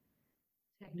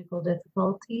Technical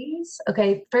difficulties.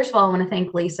 Okay, first of all, I want to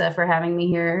thank Lisa for having me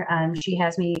here. She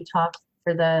has me talk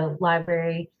for the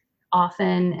library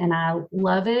often, and I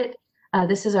love it.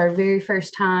 This is our very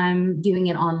first time doing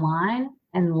it online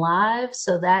and live,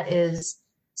 so that is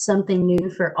something new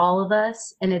for all of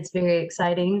us, and it's very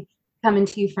exciting. Coming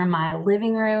to you from my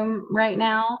living room right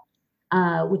now,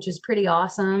 which is pretty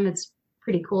awesome. It's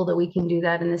pretty cool that we can do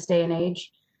that in this day and age.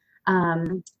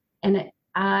 And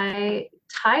I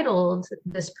titled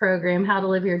this program "How to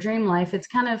Live Your Dream Life." It's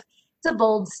a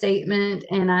bold statement,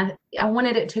 and I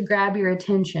wanted it to grab your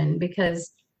attention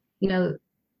because, you know,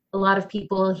 a lot of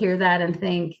people hear that and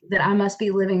think that I must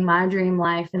be living my dream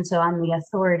life, and so I'm the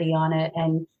authority on it.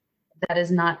 And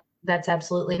that's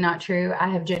absolutely not true. I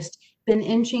have just been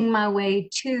inching my way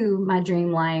to my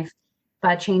dream life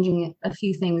by changing a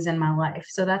few things in my life.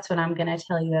 So that's what I'm going to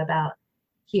tell you about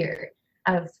here.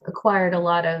 I've acquired a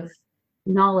lot of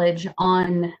knowledge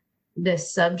on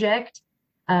this subject,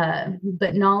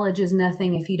 but knowledge is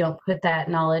nothing if you don't put that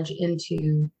knowledge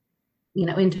into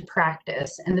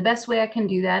practice. And the best way I can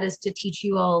do that is to teach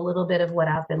you all a little bit of what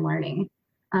I've been learning,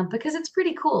 because it's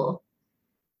pretty cool.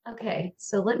 Okay,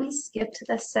 so let me skip to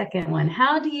the second one.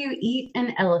 How do you eat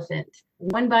an elephant?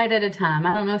 One bite at a time.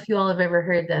 I don't know if you all have ever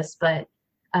heard this, but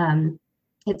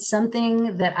it's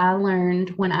something that I learned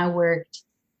when I worked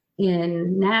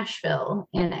in Nashville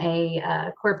in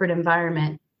a corporate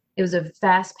environment. It was a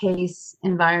fast-paced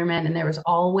environment, and there was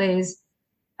always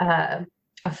a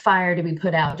fire to be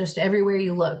put out just everywhere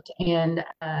you looked. And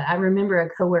I remember a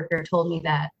coworker told me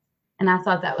that, and I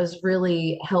thought that was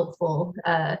really helpful.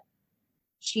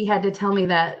 She had to tell me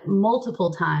that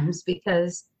multiple times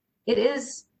because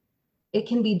it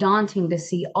can be daunting to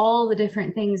see all the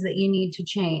different things that you need to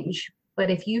change. But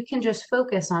if you can just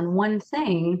focus on one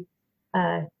thing,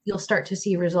 you'll start to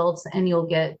see results, and you'll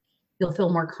feel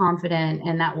more confident,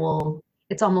 and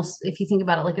it's almost, if you think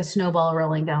about it, like a snowball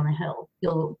rolling down the hill.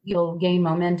 You'll gain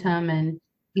momentum and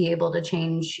be able to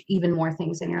change even more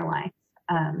things in your life.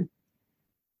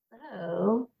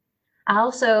 So I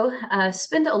also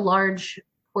spend a large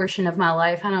portion of my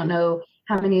life. I don't know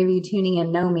how many of you tuning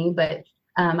in know me, but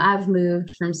I've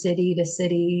moved from city to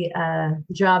city,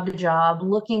 job to job,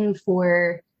 looking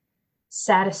for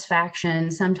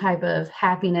satisfaction, some type of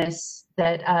happiness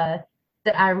that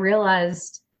I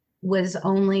realized was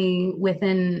only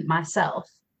within myself.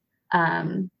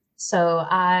 So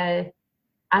I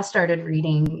started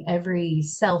reading every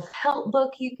self-help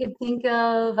book you could think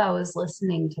of. I was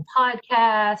listening to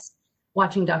podcasts,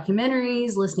 watching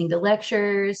documentaries, listening to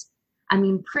lectures. I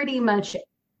mean, pretty much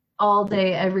all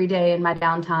day, every day in my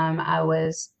downtime, I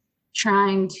was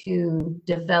trying to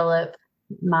develop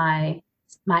my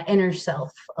inner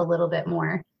self a little bit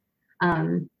more.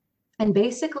 And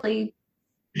basically,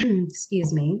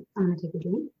 excuse me, I'm going to take a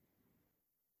drink.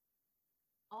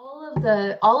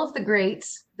 All of the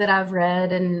greats that I've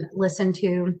read and listened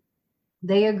to,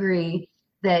 they agree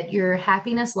that your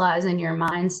happiness lies in your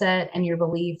mindset and your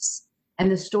beliefs and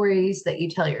the stories that you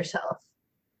tell yourself.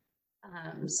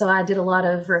 So I did a lot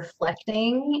of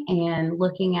reflecting and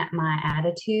looking at my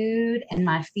attitude and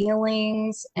my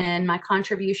feelings and my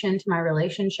contribution to my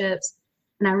relationships.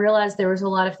 And I realized there was a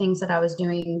lot of things that I was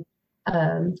doing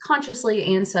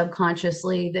consciously and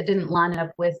subconsciously that didn't line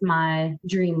up with my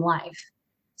dream life.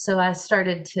 So I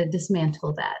started to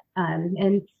dismantle that.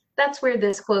 And that's where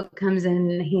this quote comes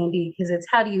in handy, because it's,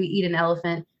 how do you eat an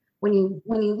elephant? When you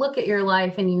look at your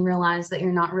life and you realize that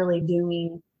you're not really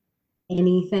doing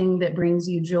anything that brings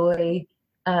you joy,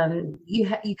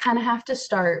 you kind of have to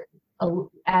start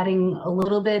adding a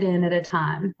little bit in at a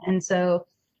time. And so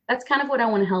that's kind of what I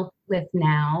want to help with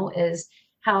now, is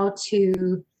how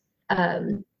to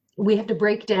we have to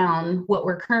break down what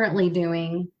we're currently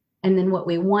doing and then what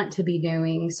we want to be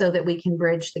doing, so that we can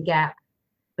bridge the gap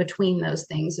between those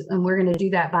things. And we're going to do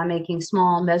that by making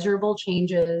small, measurable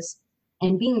changes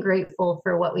and being grateful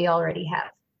for what we already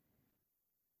have.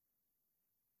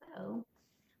 So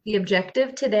the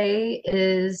objective today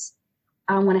is,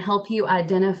 I want to help you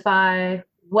identify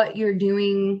what you're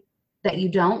doing that you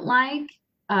don't like,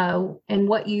 and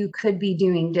what you could be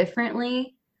doing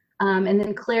differently, and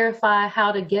then clarify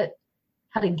how to get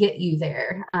you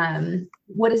there.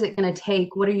 What is it going to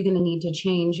take? What are you going to need to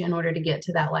change in order to get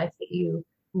to that life that you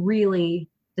really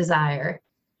desire?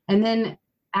 And then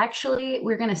actually,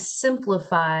 we're going to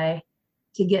simplify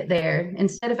to get there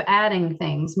instead of adding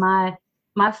things. My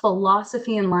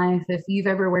philosophy in life, if you've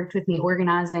ever worked with me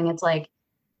organizing, it's like,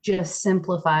 just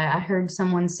simplify. I heard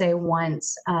someone say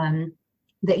once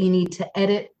that you need to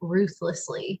edit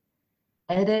ruthlessly.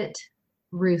 Edit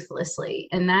ruthlessly.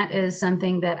 And that is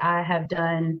something that I have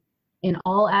done in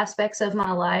all aspects of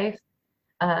my life.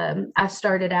 I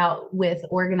started out with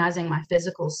organizing my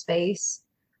physical space.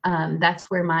 That's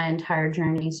where my entire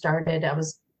journey started. I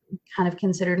was kind of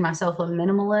considered myself a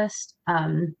minimalist,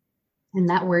 and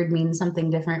that word means something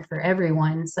different for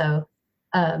everyone. So,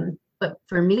 but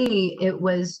for me, it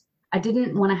was, I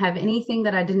didn't want to have anything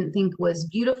that I didn't think was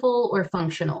beautiful or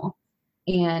functional.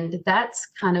 And that's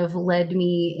kind of led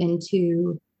me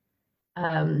into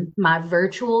my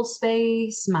virtual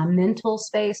space, my mental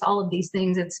space, all of these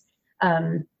things. It's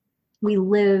we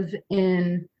live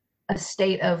in a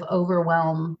state of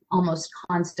overwhelm almost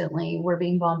constantly. We're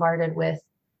being bombarded with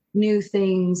new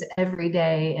things every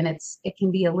day, and it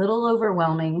can be a little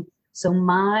overwhelming. So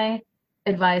my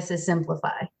advice is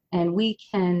simplify, and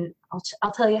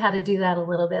I'll tell you how to do that a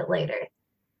little bit later.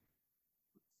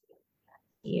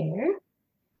 Here,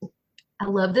 I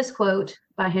love this quote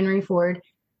by Henry Ford.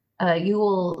 You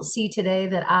will see today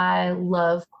that I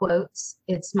love quotes.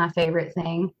 It's my favorite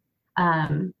thing.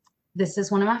 This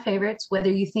is one of my favorites.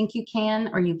 Whether you think you can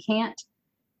or you can't,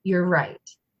 you're right.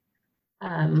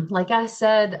 Like I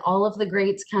said, all of the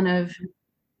greats kind of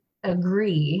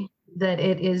agree that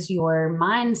it is your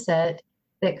mindset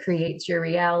that creates your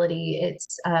reality.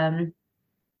 It's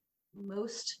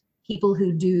most people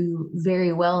who do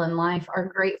very well in life are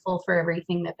grateful for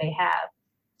everything that they have.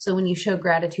 So when you show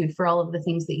gratitude for all of the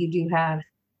things that you do have,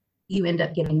 you end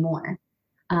up getting more.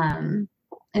 And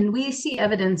we see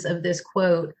evidence of this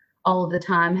quote all of the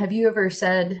time. Have you ever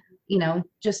said,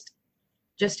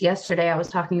 just yesterday I was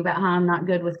talking about how I'm not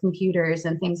good with computers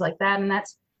and things like that, and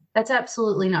that's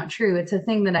absolutely not true. It's a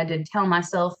thing that I did tell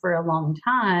myself for a long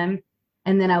time,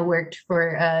 and then I worked for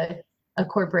a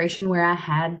corporation where I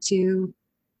had to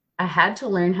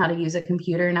learn how to use a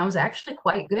computer, and I was actually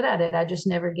quite good at it. I just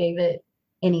never gave it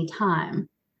any time.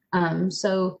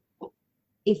 So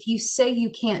if you say you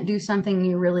can't do something,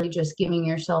 you're really just giving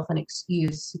yourself an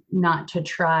excuse not to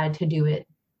try to do it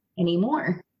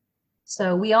anymore.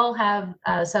 So we all have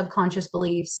subconscious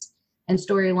beliefs and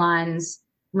storylines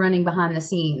running behind the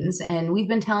scenes, and we've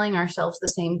been telling ourselves the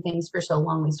same things for so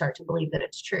long we start to believe that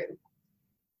it's true.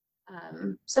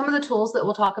 Some of the tools that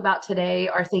we'll talk about today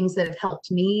are things that have helped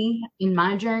me in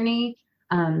my journey.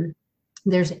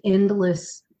 There's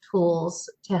endless tools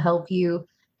to help you,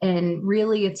 and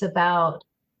really it's about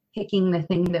picking the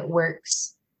thing that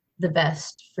works the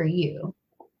best for you.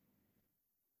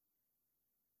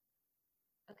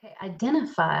 Okay,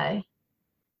 identify.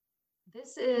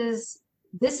 This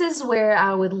is where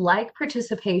I would like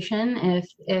participation.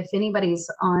 If anybody's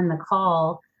on the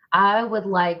call, I would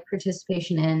like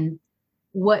participation in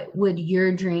what would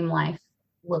your dream life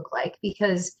look like,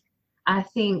 because I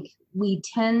think we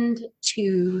tend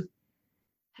to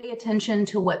pay attention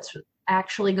to what's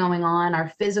actually going on, our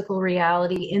physical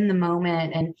reality in the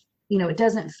moment, and it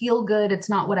doesn't feel good, it's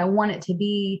not what I want it to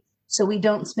be, so we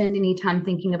don't spend any time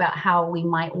thinking about how we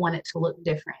might want it to look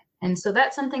different. And so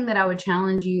that's something that I would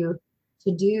challenge you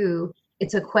to do.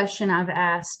 It's a question I've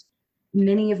asked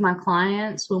many of my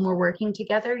clients when we're working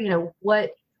together.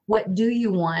 What do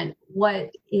you want?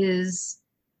 What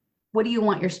do you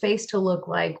want your space to look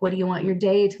like? What do you want your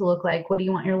day to look like? What do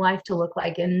you want your life to look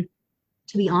like? And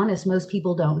to be honest, most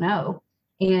people don't know.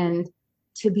 And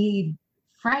to be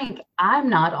frank, I'm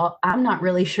not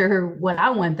really sure what I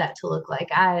want that to look like.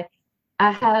 I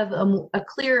have a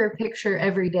clearer picture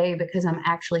every day because I'm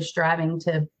actually striving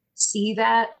to see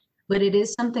that, but it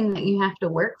is something that you have to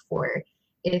work for.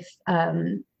 If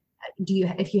you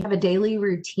have a daily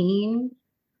routine,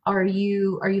 are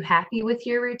you happy with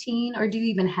your routine, or do you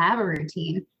even have a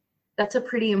routine? That's a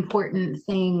pretty important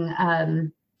thing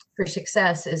for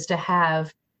success, is to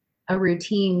have a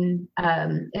routine,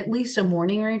 at least a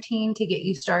morning routine to get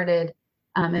you started.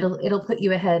 It'll put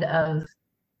you ahead of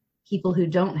people who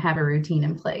don't have a routine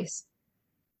in place.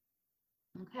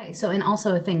 Okay, so, and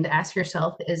also a thing to ask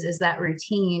yourself is that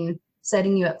routine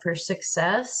setting you up for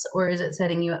success, or is it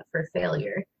setting you up for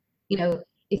failure?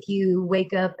 If you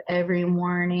wake up every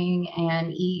morning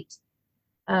and eat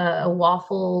a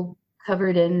waffle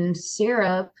covered in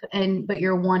syrup, but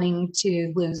you're wanting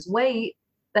to lose weight,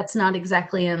 that's not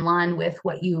exactly in line with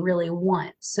what you really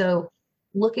want. So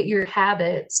look at your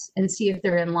habits and see if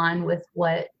they're in line with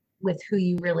who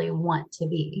you really want to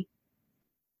be.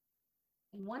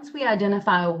 And once we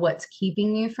identify what's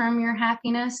keeping you from your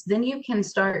happiness, then you can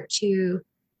start to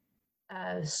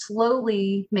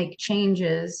slowly make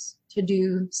changes to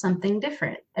do something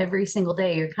different every single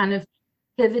day. You're kind of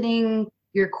pivoting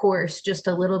your course just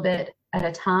a little bit at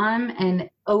a time, and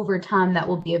over time that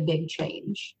will be a big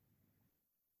change.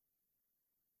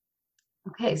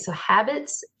 Okay, so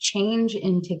habits change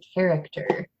into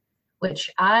character,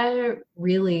 which I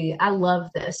love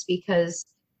this, because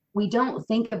we don't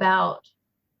think about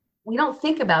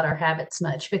our habits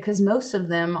much because most of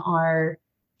them are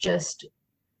just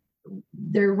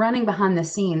they're running behind the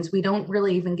scenes. We don't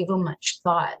really even give them much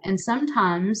thought. And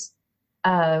sometimes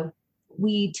uh,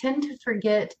 we tend to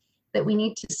forget that we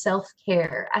need to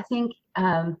self-care. I think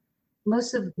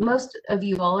most of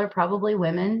you all are probably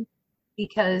women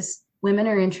because women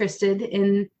are interested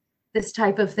in this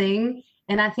type of thing.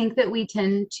 And I think that we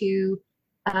tend to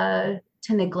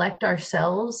neglect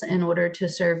ourselves in order to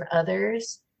serve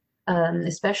others,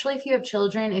 especially if you have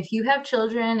children. If you have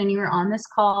children and you're on this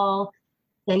call,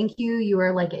 thank you. You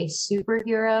are like a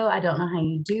superhero. I don't know how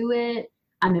you do it.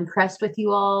 I'm impressed with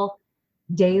you all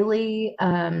daily.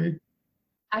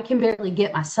 I can barely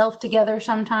get myself together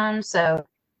sometimes. So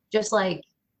just like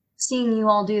seeing you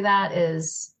all do that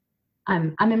is,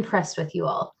 I'm impressed with you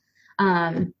all.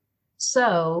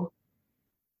 So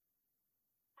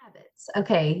habits.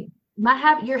 Okay.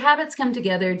 Your habits come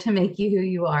together to make you who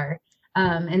you are.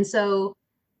 And so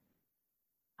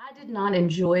I did not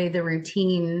enjoy the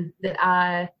routine that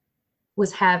I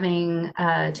was having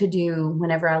to do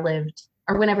whenever I lived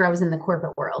or whenever I was in the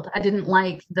corporate world. I didn't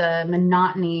like the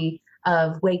monotony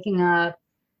of waking up.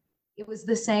 It was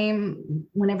the same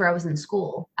whenever I was in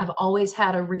school. I've always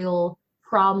had a real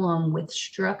problem with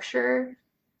structure.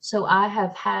 So I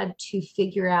have had to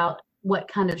figure out what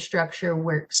kind of structure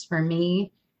works for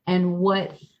me and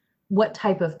what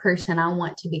type of person I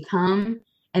want to become.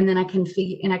 And then I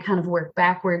kind of work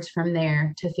backwards from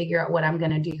there to figure out what I'm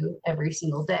going to do every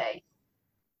single day.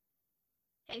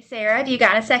 Hey, Sarah, do you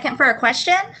got a second for a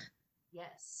question?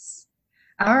 Yes.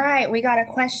 All right, we got a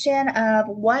question of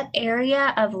what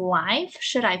area of life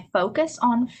should I focus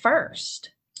on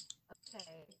first?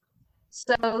 Okay.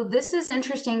 So this is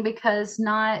interesting because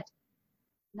not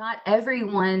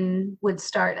everyone would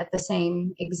start at the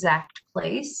same exact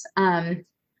place.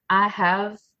 I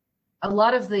have a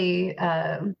lot of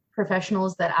the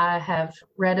professionals that I have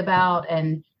read about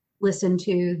and listened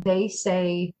to, they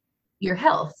say your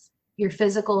health, your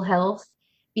physical health,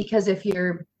 because if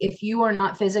you are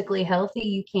not physically healthy,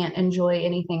 you can't enjoy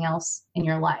anything else in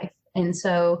your life. And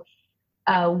so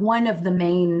one of the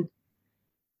main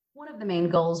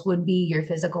goals would be your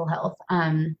physical health.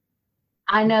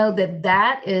 I know that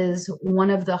that is one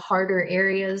of the harder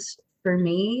areas for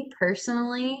me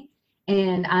personally.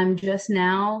 And I'm just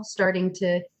now starting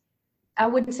to, I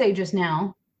wouldn't say just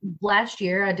now. Last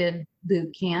year I did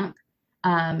boot camp,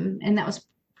 and that was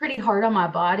pretty hard on my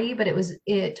body, but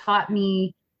it taught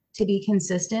me to be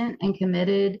consistent and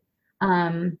committed.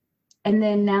 Um, and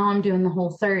then now I'm doing the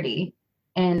whole 30.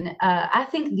 And I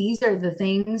think these are the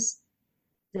things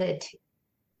that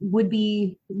would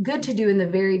be good to do in the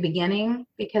very beginning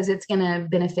because it's going to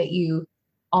benefit you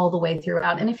all the way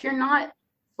throughout. And if you're not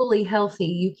fully healthy,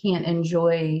 you can't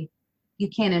enjoy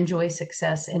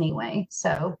success anyway.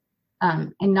 So,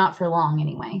 and not for long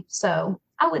anyway. So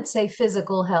I would say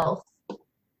physical health.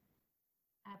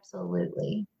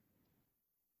 Absolutely.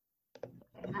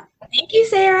 Thank you,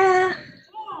 Sarah.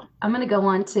 I'm going to go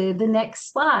on to the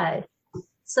next slide.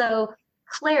 So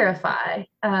clarify.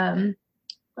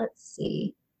 Let's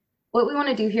see. What we want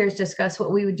to do here is discuss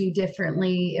what we would do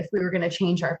differently if we were going to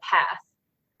change our path.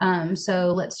 So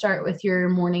let's start with your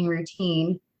morning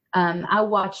routine. I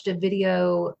watched a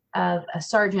video of a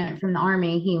sergeant from the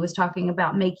Army. He was talking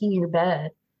about making your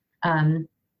bed, and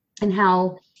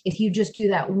how if you just do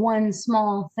that one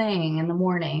small thing in the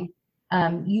morning,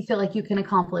 you feel like you can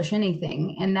accomplish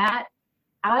anything. And that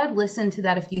I listened to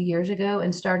that a few years ago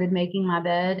and started making my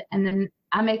bed. And then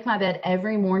I make my bed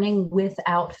every morning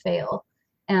without fail.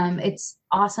 It's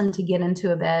awesome to get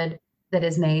into a bed that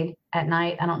is made at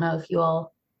night. I don't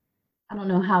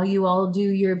know how you all do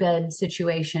your bed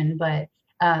situation, but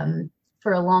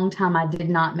for a long time I did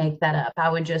not make that up. I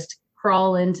would just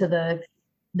crawl into the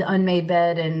unmade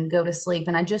bed and go to sleep,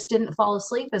 and I just didn't fall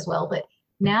asleep as well. But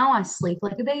now I sleep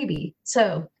like a baby.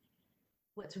 So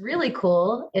what's really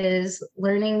cool is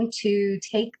learning to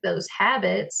take those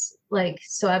habits.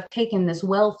 So I've taken this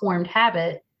well-formed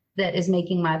habit that is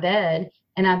making my bed,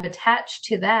 and I've attached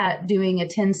to that doing a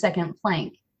 10-second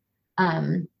plank.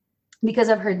 Because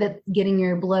I've heard that getting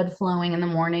your blood flowing in the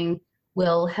morning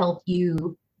will help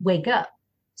you wake up.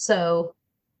 So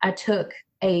I took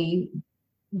a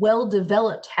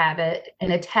well-developed habit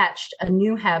and attached a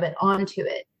new habit onto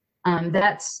it.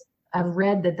 I've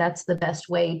read that that's the best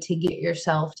way to get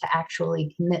yourself to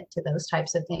actually commit to those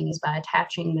types of things, by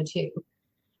attaching the two.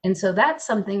 And so that's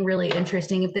something really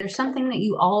interesting. If there's something that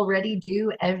you already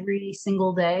do every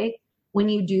single day, when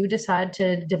you do decide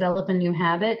to develop a new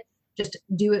habit, just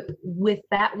do it with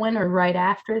that one or right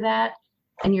after that,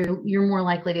 and you're more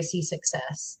likely to see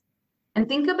success. and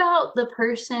think about the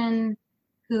person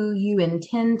who you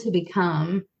intend to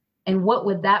become, and what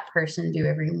would that person do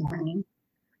every morning?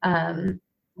 Um,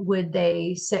 would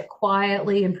they sit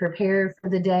quietly and prepare for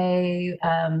the day?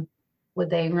 Would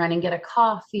they run and get a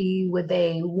coffee? Would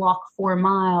they walk 4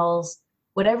 miles?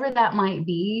 Whatever that might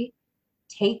be,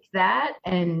 take that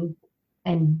and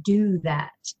do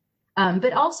that.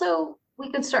 But also,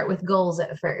 we could start with goals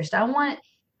at first. I want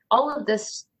all of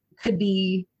this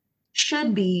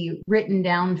should be written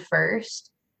down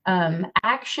first.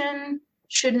 Action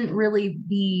shouldn't really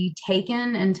be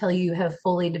taken until you have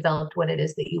fully developed what it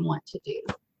is that you want to do.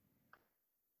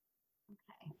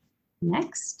 Okay,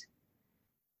 next.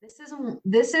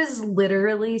 This is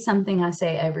literally something I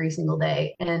say every single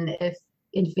day, and if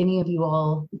any of you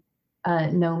all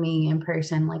know me in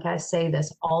person, like I say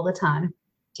this all the time.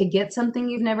 To get something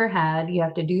you've never had, you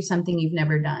have to do something you've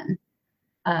never done.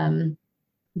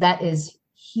 That is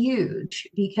huge,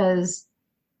 because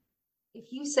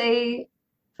if you say,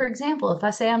 for example, if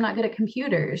I say I'm not good at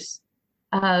computers,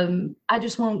 I'll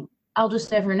just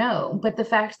never know. But the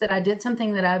fact that I did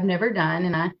something that I've never done,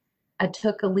 and I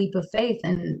took a leap of faith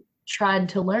and tried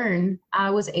to learn, I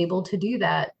was able to do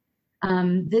that.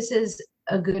 This is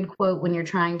a good quote when you're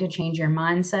trying to change your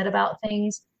mindset about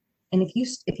things. And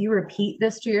if you repeat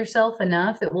this to yourself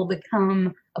enough, it will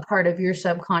become a part of your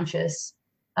subconscious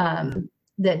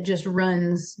that just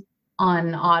runs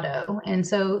on auto. And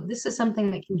so this is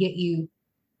something that can get you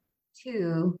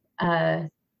to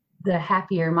the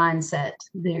happier mindset,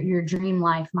 your dream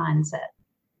life mindset.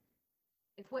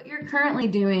 If what you're currently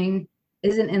doing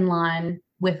isn't in line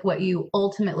with what you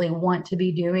ultimately want to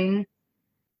be doing,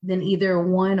 then either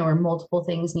one or multiple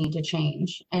things need to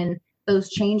change. And those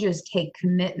changes take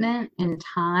commitment and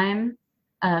time.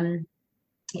 Okay,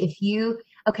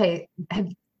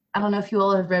 I don't know if you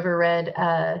all have ever read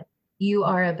You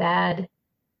Are a Bad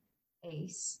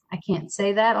Ace. I can't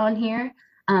say that on here,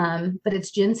 but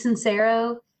it's Jen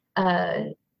Sincero.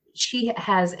 She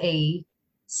has a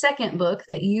second book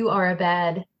that You Are a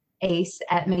Bad Ace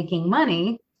at Making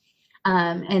Money.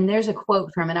 And there's a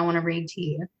quote from it I want to read to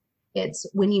you. It's,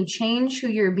 when you change who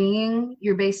you're being,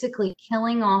 you're basically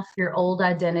killing off your old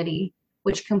identity,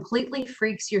 which completely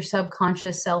freaks your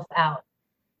subconscious self out.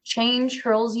 Change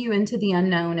hurls you into the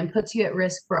unknown and puts you at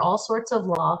risk for all sorts of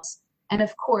loss and,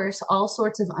 of course, all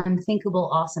sorts of unthinkable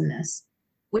awesomeness,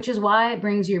 which is why it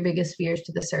brings your biggest fears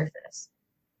to the surface.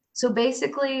 So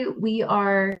basically,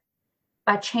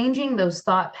 by changing those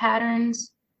thought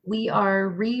patterns, we are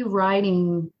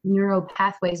rewriting neural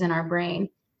pathways in our brain.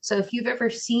 So if you've ever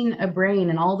seen a brain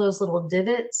and all those little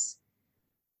divots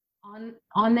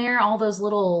on there, all those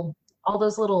little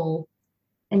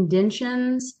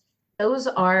indentions, those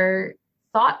are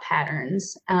thought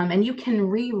patterns, and you can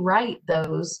rewrite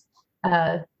those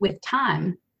with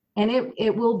time. And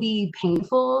it will be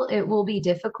painful. It will be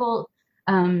difficult.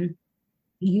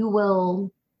 You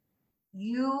will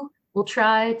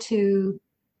try to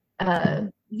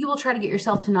get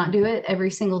yourself to not do it every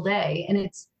single day, and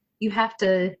you have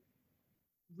to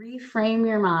reframe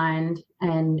your mind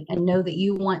and know that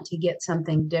you want to get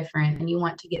something different and you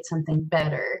want to get something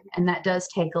better, and that does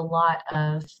take a lot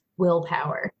of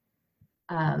willpower.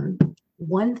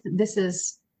 This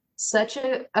is such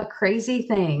a crazy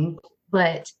thing,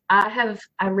 but I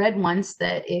read once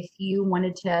that if you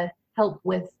wanted to help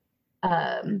with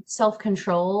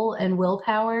self-control and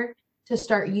willpower, to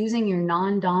start using your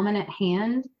non-dominant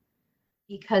hand,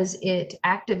 because it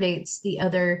activates the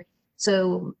other.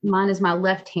 So mine is my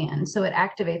left hand, so it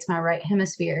activates my right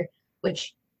hemisphere,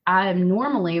 which I'm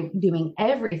normally doing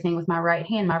everything with my right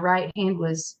hand. My right hand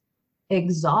was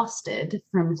exhausted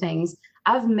from things.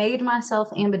 I've made myself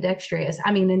ambidextrous.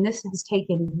 I mean, and this has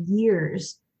taken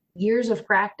years of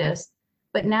practice,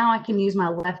 but now I can use my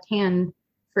left hand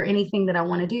for anything that I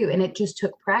want to do. And it just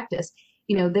took practice.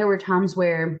 There were times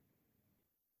where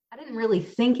I didn't really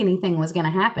think anything was going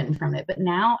to happen from it, but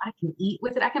now I can eat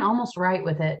with it. I can almost write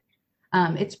with it.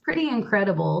 It's pretty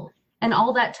incredible. And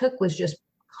all that took was just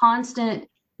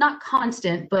not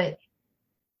constant, but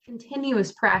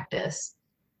continuous practice.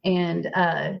 And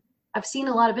I've seen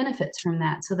a lot of benefits from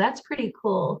that. So that's pretty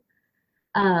cool.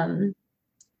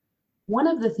 One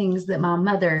of the things that my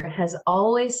mother has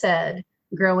always said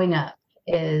growing up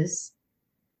is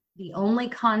the only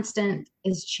constant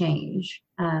is change.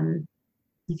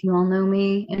 If you all know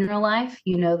me in real life,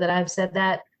 you know that I've said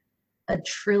that a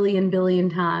trillion billion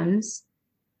times.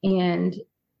 And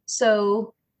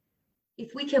so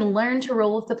if we can learn to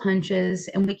roll with the punches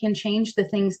and we can change the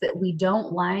things that we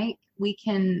don't like,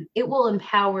 it will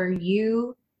empower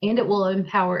you and it will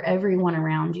empower everyone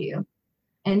around you.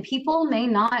 And people may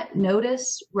not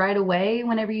notice right away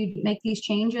whenever you make these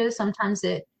changes. Sometimes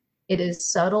it is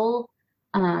subtle,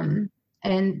 and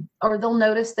or they'll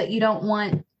notice that you don't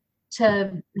want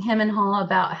to hem and haw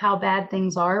about how bad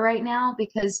things are right now,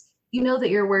 because you know that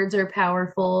your words are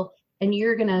powerful and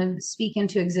you're going to speak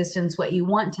into existence what you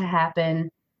want to happen,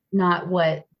 not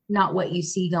what you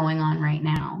see going on right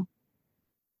now.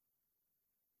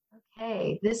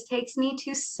 Okay, this takes me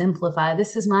to simplify.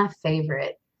 This is my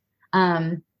favorite.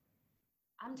 Um,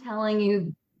 I'm telling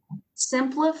you,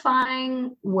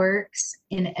 simplifying works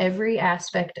in every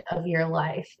aspect of your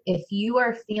life. If you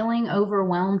are feeling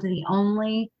overwhelmed, the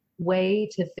only way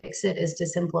to fix it is to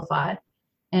simplify.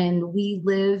 And we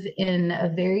live in a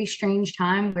very strange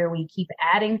time where we keep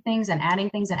adding things and adding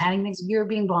things and adding things. You're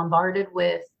being bombarded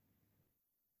with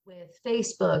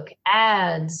Facebook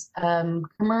ads,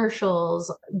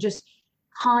 commercials, just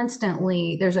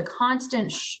constantly. There's a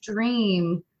constant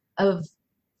stream of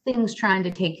things trying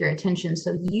to take your attention.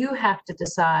 So you have to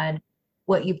decide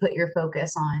what you put your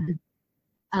focus on.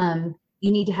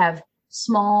 You need to have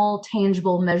small,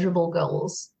 tangible, measurable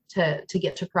goals to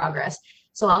get to progress.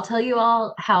 So I'll tell you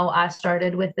all how I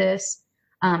started with this.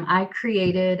 I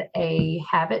created a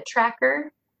habit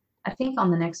tracker. I think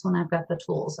on the next one, I've got the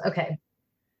tools. Okay.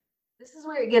 This is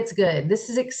where it gets good. This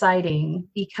is exciting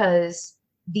because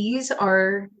these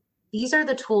are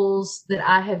the tools that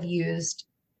I have used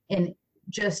in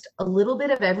just a little bit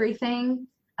of everything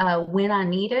when I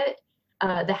need it.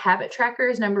 The habit tracker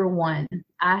is number one.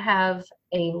 I have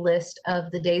a list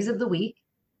of the days of the week,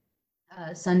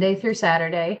 Sunday through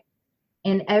Saturday,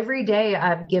 and every day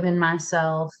I've given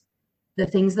myself the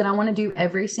things that I want to do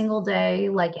every single day,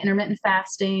 like intermittent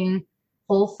fasting,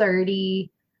 Whole30,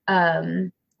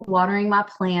 watering my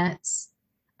plants.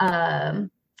 And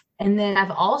then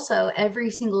I've also, every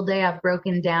single day, I've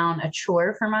broken down a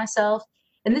chore for myself.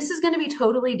 And this is going to be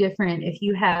totally different if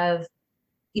you have,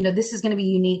 this is going to be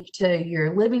unique to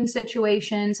your living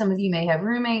situation. Some of you may have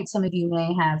roommates, some of you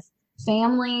may have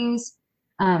families.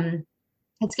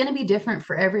 It's going to be different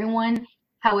for everyone.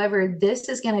 However, this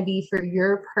is going to be for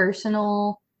your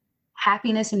personal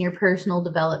happiness and your personal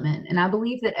development. And I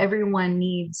believe that everyone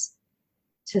needs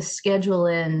to schedule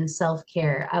in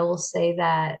self-care. I will say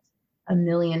that a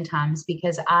million times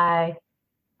because I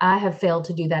have failed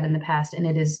to do that in the past, and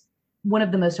it is one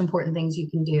of the most important things you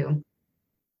can do.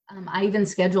 I even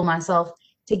schedule myself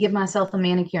to give myself a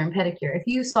manicure and pedicure. If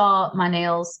you saw my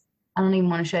nails, I don't even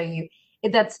want to show you.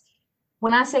 That's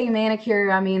when I say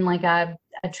manicure, I mean like I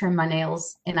trim my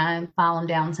nails and I file them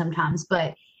down sometimes,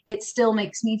 but it still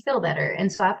makes me feel better.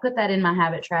 And so I put that in my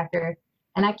habit tracker,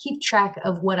 and I keep track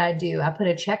of what I do. I put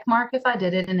a check mark if I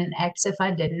did it and an X if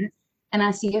I didn't. And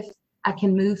I see if I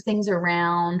can move things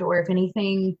around or if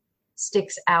anything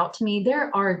sticks out to me.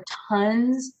 There are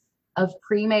tons of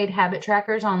pre-made habit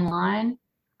trackers online.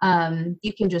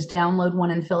 You can just download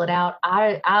one and fill it out.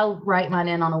 I'll write mine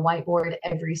in on a whiteboard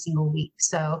every single week.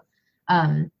 So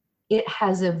it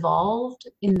has evolved.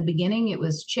 In the beginning, it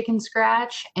was chicken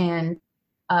scratch, and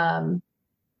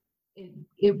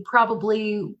it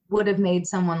probably would have made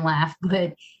someone laugh.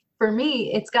 But for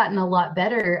me, it's gotten a lot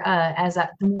better.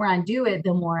 The more I do it,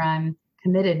 the more I'm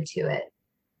committed to it.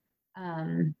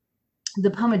 The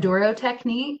Pomodoro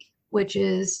technique, which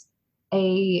is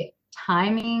a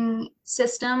timing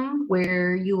system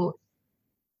where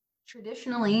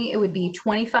traditionally it would be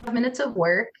 25 minutes of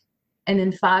work and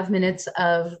then 5 minutes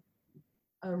of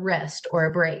a rest or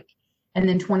a break, and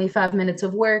then 25 minutes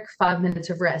of work, 5 minutes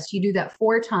of rest. You do that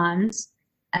 4 times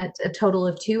at a total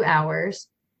of 2 hours,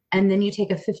 and then you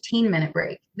take a 15-minute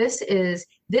break. This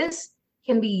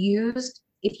can be used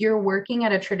if you're working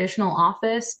at a traditional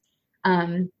office.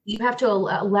 You have to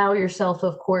allow yourself,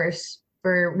 of course,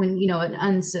 for when an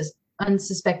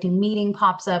unsuspecting meeting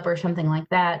pops up or something like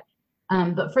that.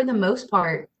 But for the most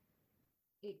part,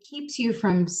 it keeps you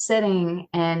from sitting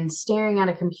and staring at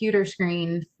a computer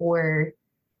screen for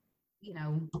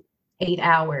 8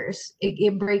 hours.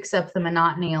 It breaks up the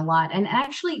monotony a lot and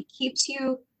actually keeps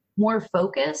you more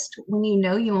focused. When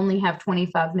you only have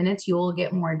 25 minutes, you will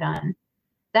get more done.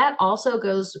 That also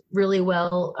goes really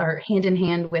well or hand in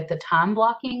hand with the time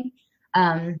blocking.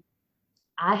 I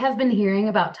have been hearing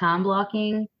about time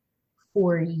blocking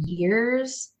for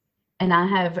years, and I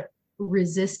have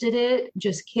resisted it,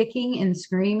 just kicking and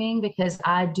screaming, because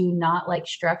I do not like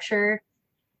structure.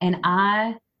 And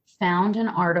I found an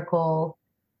article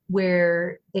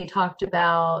where they talked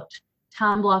about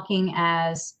time blocking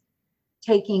as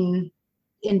taking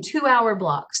in 2-hour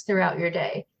blocks throughout your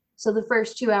day. So the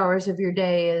first 2 hours of your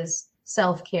day is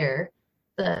self-care.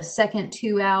 The second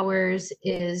 2 hours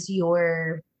is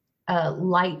your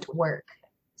light work.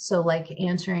 So like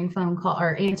answering phone call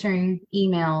or answering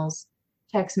emails,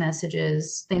 text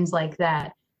messages, things like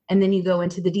that. And then you go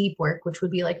into the deep work, which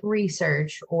would be like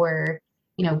research or,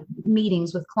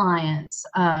 meetings with clients.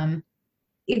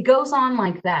 It goes on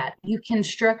like that. You can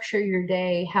structure your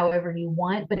day however you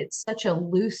want, but it's such a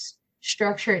loose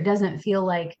structure. It doesn't feel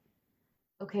like,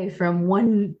 okay, from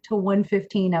 1 to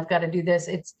 1:15, I've got to do this.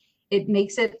 It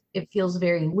makes it feels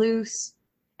very loose.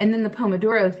 And then the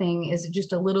Pomodoro thing is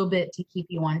just a little bit to keep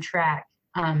you on track.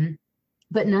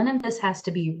 But none of this has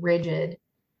to be rigid.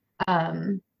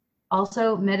 Um,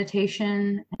 Also,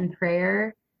 meditation and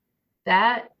prayer,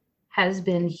 that has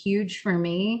been huge for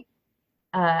me.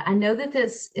 I know that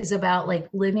this is about like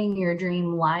living your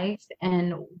dream life.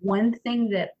 And one thing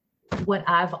that what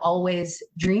I've always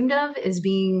dreamed of is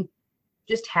being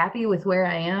just happy with where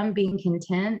I am, being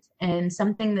content. And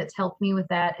something that's helped me with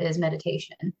that is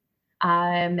meditation.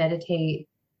 I meditate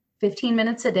 15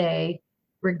 minutes a day,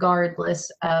 regardless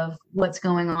of what's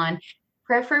going on,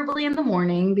 preferably in the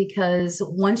morning, because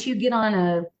once you get on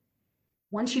a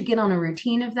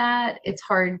routine of that, it's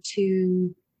hard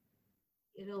to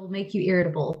it'll make you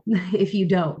irritable if you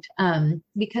don't,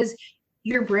 because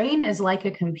your brain is like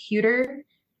a computer,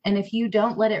 and if you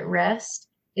don't let it rest,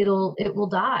 it will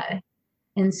die.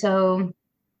 And so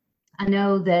I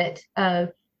know that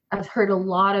I've heard a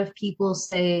lot of people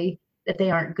say that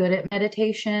they aren't good at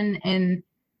meditation, and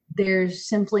there's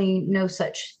simply no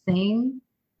such thing.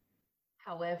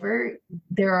 However,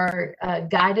 there are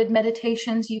guided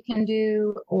meditations you can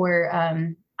do, or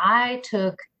I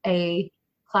took a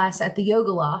class at the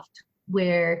Yoga Loft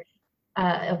where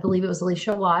I believe it was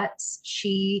Alicia Watts.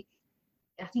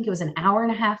 I think it was an hour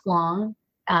and a half long.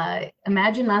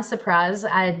 Imagine my surprise.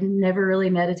 I had never really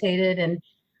meditated, and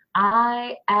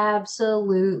I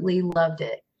absolutely loved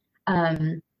it.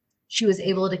 She was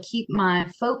able to keep my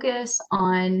focus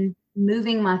on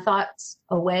moving my thoughts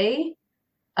away,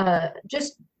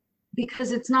 just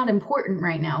because it's not important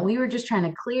right now. We were just trying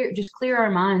to clear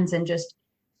our minds and just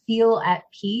feel at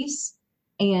peace.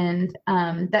 And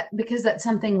that because that's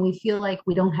something we feel like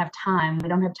we don't have time. We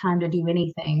don't have time to do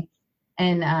anything.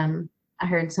 And I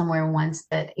heard somewhere once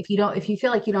that if you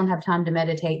feel like you don't have time to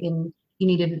meditate, then you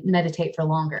need to meditate for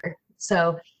longer.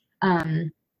 So,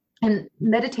 and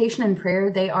meditation and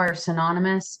prayer, they are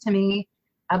synonymous to me.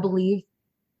 I believe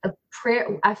a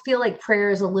prayer, I feel like prayer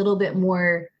is a little bit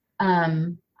more,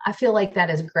 I feel like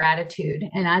that is gratitude.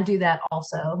 And I do that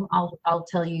also. I'll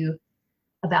tell you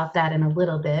about that in a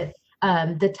little bit.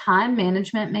 The time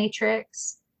management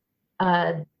matrix,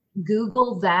 uh,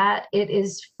 Google that. It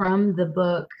is from the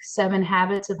book, 7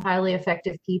 Habits of Highly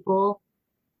Effective People.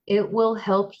 It will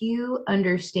help you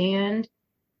understand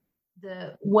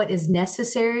what is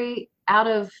necessary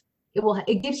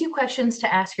it gives you questions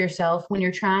to ask yourself when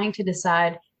you're trying to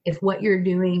decide if what you're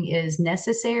doing is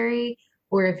necessary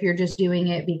or if you're just doing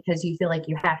it because you feel like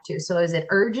you have to. So is it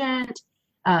urgent?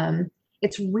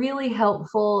 It's really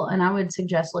helpful, and I would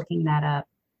suggest looking that up.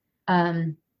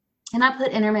 And I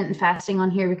put intermittent fasting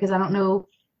on here because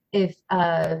if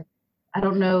I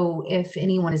don't know if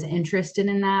anyone is interested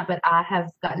in that, but I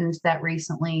have gotten into that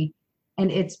recently,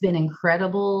 and it's been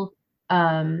incredible.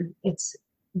 It's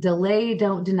delay,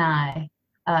 don't deny.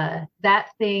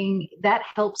 That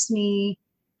helps me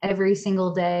every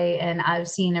single day, and I've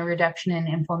seen a reduction in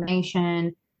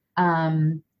inflammation.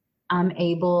 I'm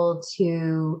able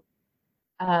to,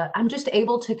 I'm just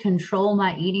able to control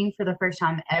my eating for the first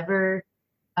time ever,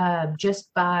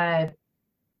 just by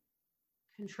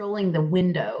controlling the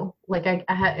window. Like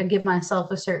I give myself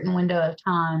a certain window of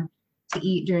time to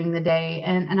eat during the day,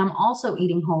 and I'm also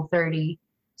eating Whole30.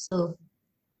 So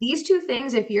these two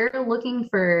things, if you're looking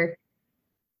for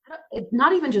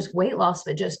not even just weight loss,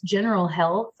 but just general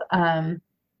health,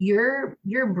 your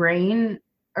brain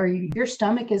or your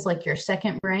stomach is like your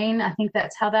second brain. I think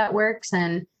that's how that works.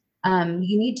 And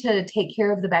you need to take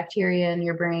care of the bacteria in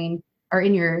your brain or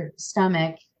in your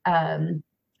stomach,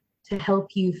 to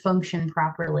help you function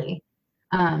properly.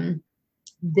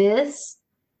 This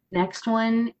next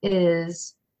one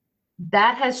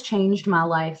that has changed my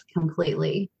life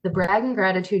completely. The Brag and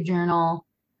Gratitude Journal.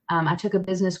 I took a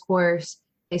business course.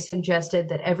 They suggested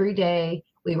that every day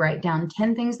we write down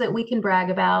 10 things that we can brag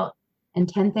about and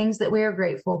 10 things that we are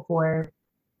grateful for.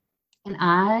 And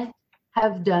I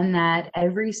have done that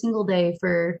every single day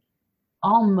for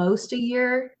almost a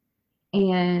year.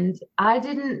 And I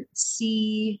didn't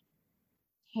see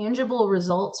tangible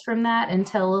results from that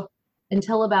until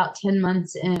about 10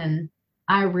 months in.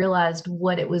 I realized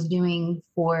what it was doing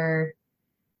for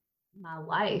my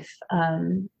life.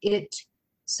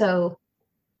 So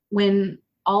when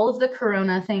all of the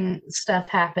Corona stuff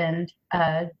happened,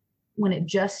 when it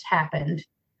just happened,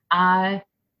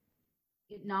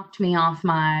 it knocked me off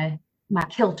my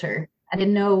kilter. I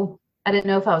didn't know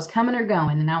if I was coming or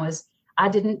going, and I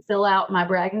didn't fill out my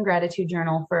brag and gratitude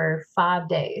journal for 5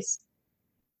 days.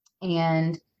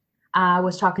 And I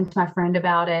was talking to my friend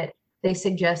about it. They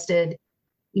suggested,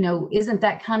 isn't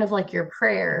that kind of like your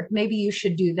prayer? Maybe you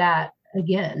should do that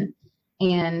again.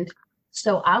 And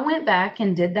so I went back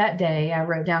and did that day. I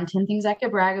wrote down 10 things I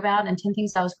could brag about and 10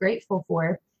 things I was grateful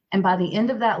for. And by the end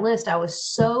of that list, I was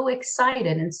so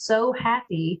excited and so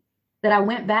happy that I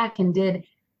went back and did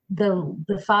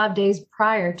the 5 days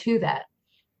prior to that.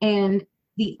 And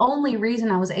the only reason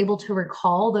I was able to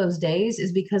recall those days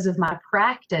is because of my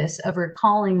practice of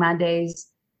recalling my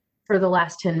days for the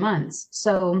last 10 months.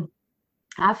 So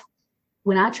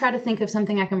when I try to think of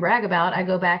something I can brag about, I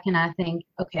go back and I think,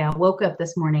 okay, I woke up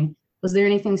this morning. Was there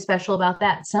anything special about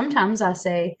that? Sometimes I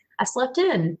say I slept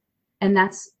in, and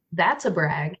that's a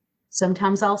brag.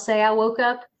 Sometimes I'll say I woke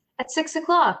up at 6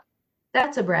 o'clock.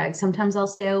 That's a brag. Sometimes I'll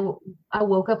say I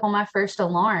woke up on my first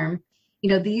alarm.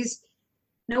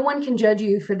 No one can judge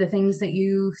you for the things that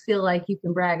you feel like you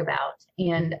can brag about.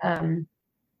 And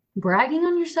bragging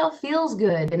on yourself feels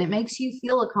good, and it makes you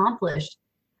feel accomplished.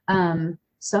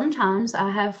 Sometimes I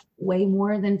have way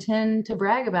more than 10 to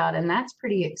brag about, and that's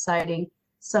pretty exciting.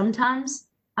 Sometimes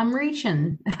I'm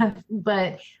reaching,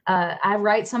 but I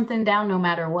write something down no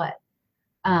matter what.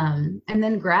 And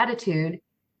then gratitude,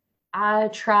 I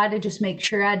try to just make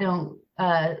sure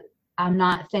I'm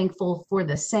not thankful for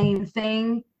the same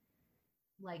thing.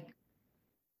 Like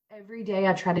every day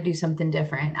I try to do something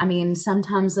different. I mean,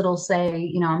 sometimes it'll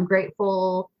say, I'm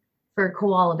grateful for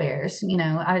koala bears.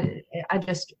 I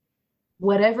just,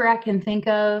 whatever I can think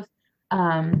of,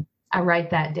 I write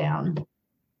that down.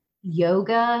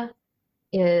 Yoga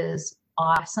is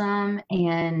awesome.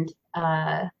 And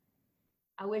I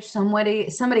wish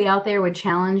somebody out there would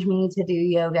challenge me to do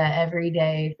yoga every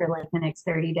day for like the next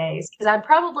 30 days, because I'd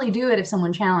probably do it if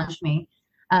someone challenged me.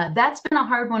 That's been a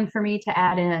hard one for me to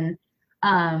add in,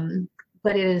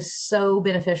 but it is so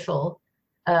beneficial.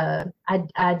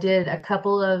 I did a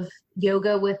couple of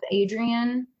yoga with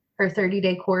Adrienne, her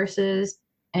 30-day courses,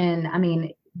 and I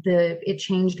mean, it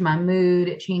changed my mood,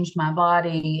 it changed my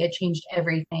body, it changed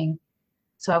everything.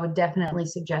 So I would definitely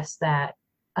suggest that.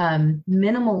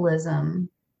 Minimalism,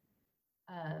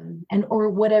 or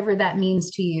whatever that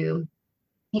means to you.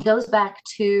 It goes back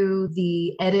to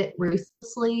the edit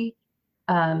ruthlessly.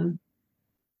 When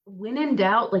in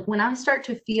doubt, like when I start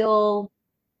to feel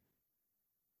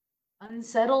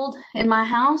unsettled in my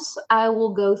house, I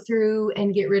will go through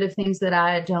and get rid of things that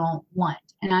I don't want.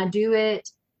 And I do it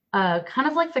kind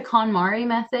of like the KonMari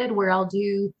method, where I'll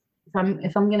do,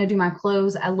 if I'm going to do my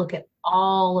clothes, I look at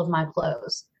all of my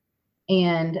clothes.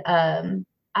 And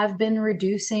I've been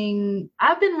reducing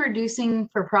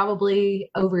for probably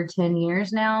over 10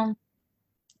 years now.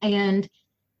 And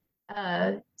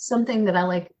something that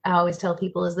I always tell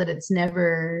people is that it's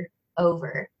never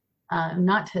over.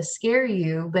 Not to scare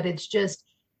you, but it's just,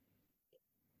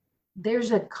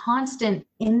 there's a constant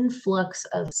influx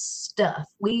of stuff.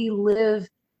 We live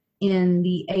in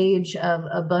the age of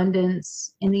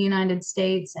abundance in the United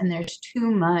States, and there's too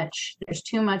much. There's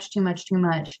too much.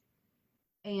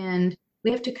 And we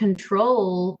have to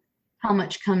control how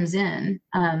much comes in.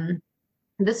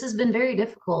 This has been very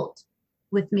difficult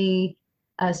with me,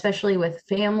 especially with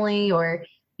family or,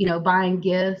 buying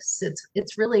gifts.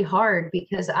 It's really hard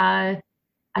because I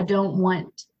don't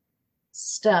want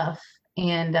stuff,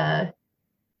 and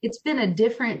it's been a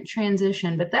different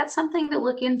transition, but that's something to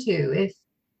look into.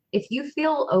 If you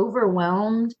feel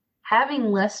overwhelmed, having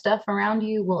less stuff around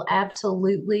you will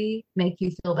absolutely make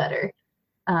you feel better.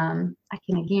 I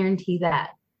can guarantee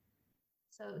that.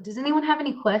 So does anyone have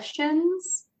any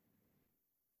questions?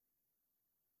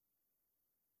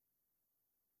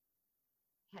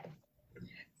 Okay.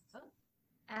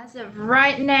 As of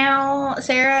right now,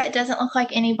 Sarah, it doesn't look like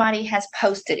anybody has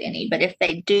posted any, but if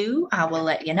they do, I will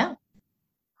let you know.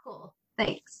 Cool.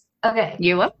 Thanks. Okay.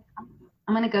 You're welcome.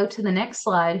 I'm going to go to the next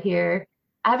slide here.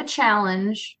 I have a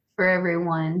challenge for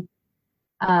everyone.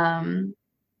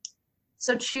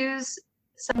 So choose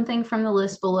something from the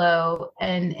list below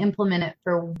and implement it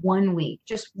for 1 week.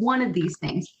 Just one of these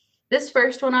things. This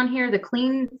first one on here, the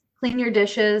clean your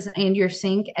dishes and your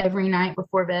sink every night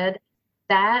before bed,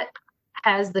 that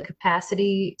has the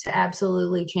capacity to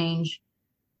absolutely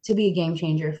to be a game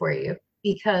changer for you,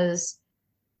 because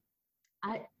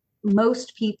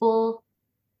most people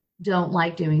don't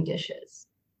like doing dishes.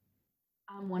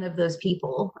 I'm one of those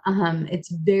people.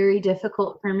 It's very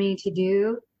difficult for me to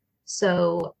do.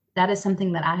 So that is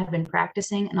something that I have been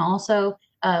practicing. And also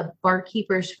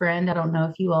Barkeeper's Friend. I don't know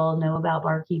if you all know about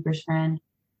Barkeeper's Friend,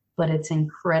 but it's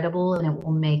incredible and it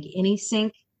will make any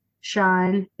sink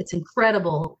shine. It's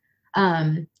incredible.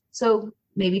 So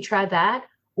maybe try that,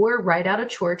 or write out a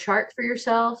chore chart for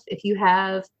yourself. If you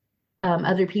have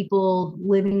other people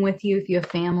living with you, if you have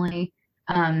family,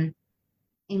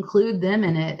 include them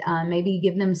in it. Maybe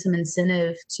give them some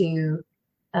incentive to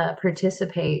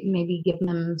participate. Maybe give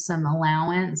them some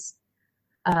allowance.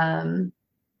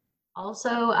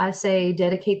 Also, I say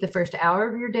dedicate the first hour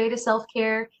of your day to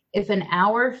self-care. If an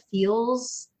hour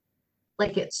feels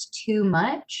like it's too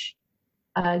much,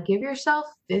 give yourself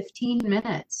 15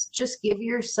 minutes. Just give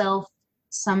yourself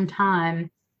some time.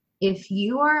 If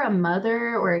you are a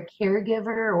mother or a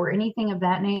caregiver or anything of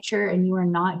that nature, and you are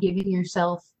not giving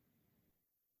yourself,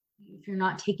 if you're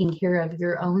not taking care of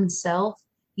your own self,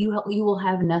 you will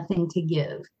have nothing to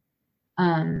give.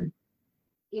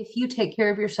 If you take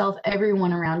care of yourself,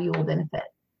 everyone around you will benefit.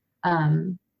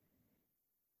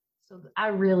 So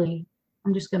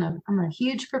I'm a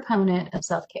huge proponent of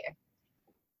self-care.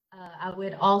 I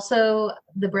would also,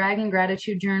 the Brag and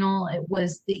Gratitude Journal, it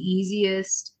was the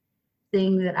easiest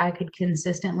thing that I could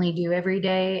consistently do every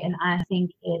day. And I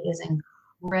think it is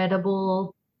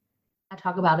incredible. I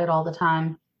talk about it all the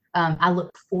time. I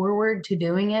look forward to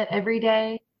doing it every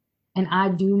day, and I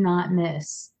do not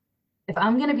miss. If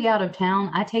I'm going to be out of town,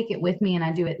 I take it with me and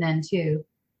I do it then too.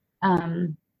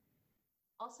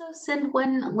 Also send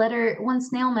one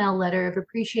snail mail letter of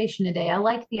appreciation a day. I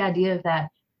like the idea of that.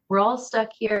 We're all stuck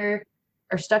here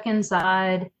or stuck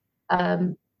inside.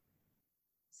 Send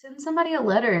somebody a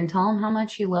letter and tell them how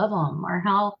much you love them, or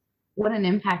what an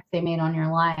impact they made on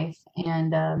your life.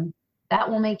 And that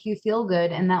will make you feel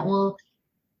good, and that will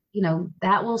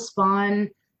spawn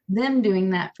them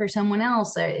doing that for someone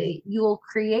else. You'll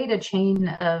create a chain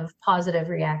of positive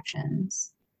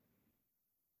reactions.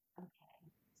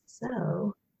 Okay,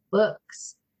 so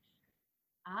books.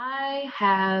 I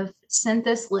have sent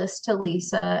this list to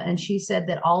Lisa, and she said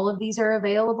that all of these are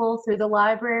available through the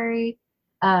library.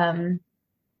 I'm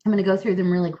going to go through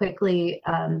them really quickly.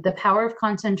 The Power of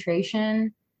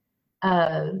Concentration.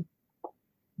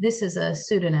 This is a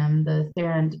pseudonym, the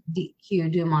Theron Q.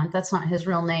 Dumont. That's not his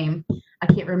real name. I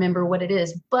can't remember what it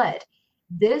is. But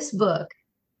this book,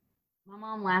 my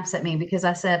mom laughs at me because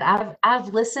I said I've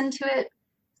listened to it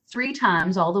 3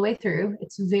 times all the way through.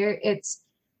 It's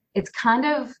kind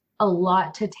of a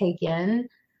lot to take in,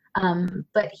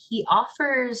 but he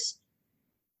offers.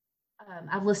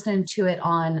 I've listened to it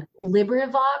on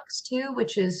LibriVox too,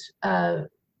 which is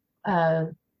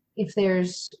if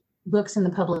there's books in the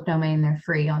public domain, they're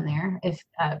free on there if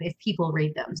people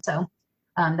read them. So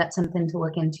that's something to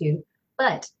look into.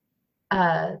 But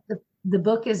the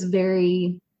book is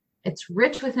it's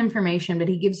rich with information, but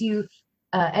he gives you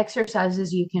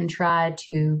exercises you can try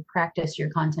to practice your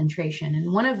concentration.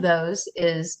 And one of those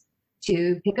is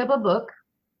to pick up a book,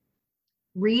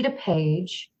 read a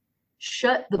page,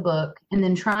 shut the book, and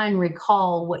then try and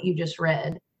recall what you just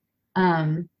read.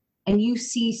 And you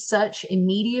see such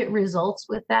immediate results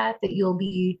with that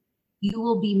you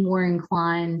will be more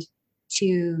inclined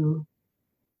to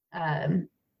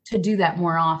do that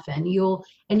more often. You'll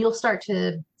start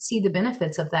to see the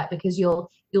benefits of that, because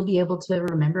you'll be able to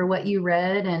remember what you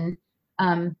read. And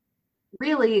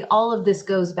really all of this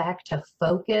goes back to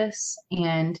focus.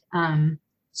 And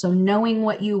so knowing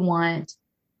what you want,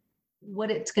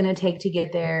 what it's going to take to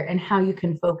get there, and how you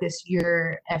can focus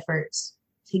your efforts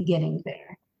to getting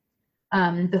there.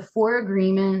 The 4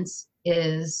 Agreements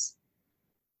is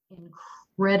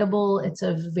incredible. It's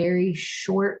a very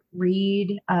short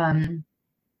read. I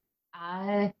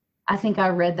think I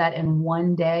read that in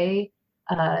one day,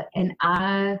 and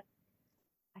I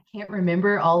can't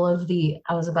remember all of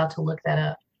I was about to look that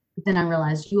up, but then I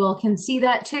realized you all can see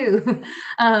that too.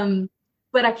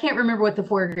 But I can't remember what the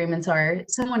 4 Agreements are.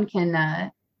 Someone can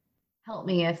help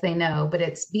me if they know, but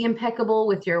it's be impeccable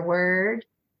with your word.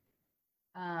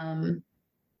 Man,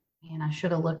 I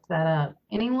should have looked that up.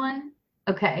 Anyone?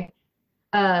 Okay.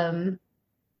 I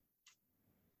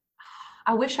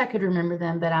wish I could remember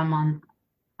them, but I'm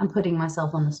putting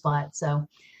myself on the spot. So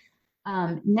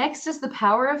next is The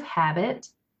Power of Habit.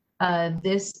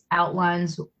 This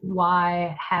outlines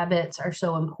why habits are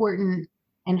so important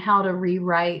and how to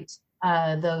rewrite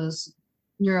those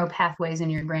neural pathways in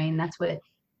your brain. That's what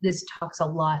this talks a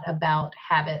lot about,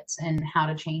 habits and how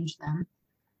to change them.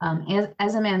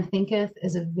 As a Man Thinketh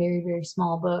is a very, very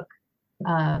small book.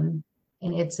 And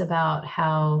it's about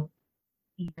how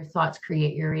your thoughts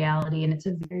create your reality. And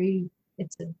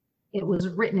it was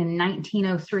written in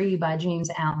 1903 by James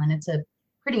Allen. It's a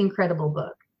pretty incredible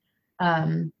book.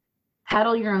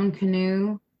 Paddle Your Own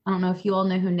Canoe. I don't know if you all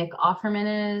know who Nick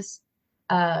Offerman is.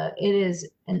 It is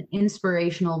an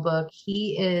inspirational book.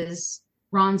 He is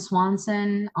Ron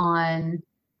Swanson on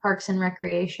Parks and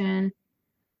Recreation.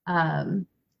 Um,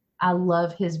 I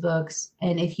love his books,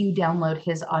 and if you download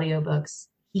his audiobooks,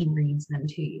 he reads them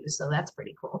to you. So that's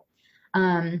pretty cool.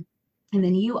 Um, and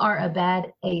then You Are a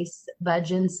Bad Ace by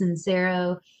Jen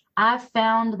Sincero. I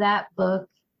found that book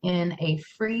in a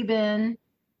free bin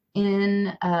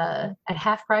in at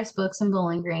Half Price Books in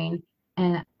Bowling Green,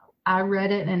 and I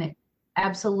read it, and it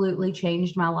absolutely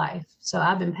changed my life. So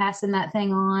I've been passing that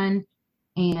thing on,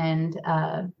 and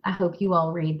I hope you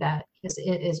all read that because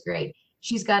it is great.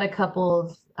 She's got a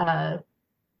couple of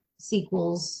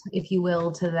sequels, if you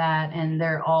will, to that, and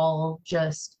they're all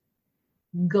just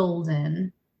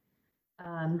golden.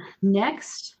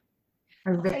 Next,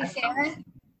 Hey, Sarah.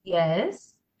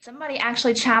 yes. Somebody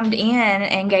actually chimed in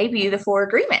and gave you the four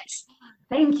agreements.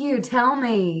 Thank you. Tell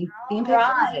me. All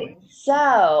right.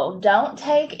 So don't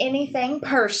take anything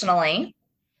personally.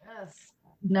 Yes.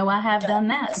 No, I have done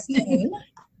that.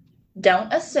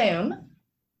 Don't assume.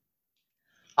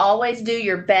 Always do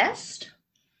your best.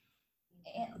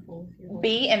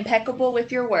 Be impeccable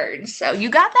with your words. So you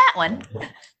got that one.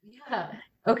 Yeah.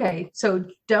 Okay. So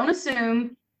don't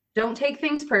assume. Don't take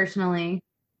things personally.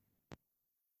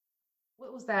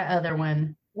 What was that other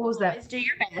one? What was that? Always do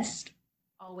your best.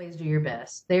 Always do your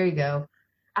best. There you go.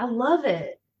 I love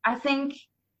it. I think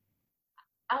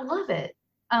I love it.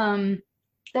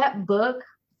 That book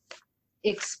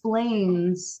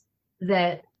explains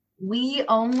that we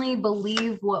only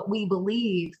believe what we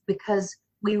believe because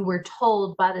we were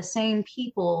told by the same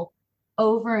people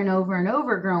over and over and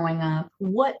over growing up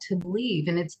what to believe.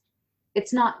 And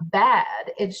it's not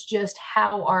bad. It's just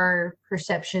how our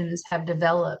perceptions have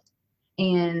developed.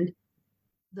 And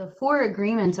the four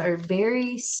agreements are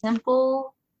very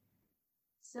simple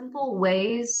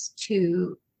ways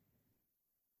to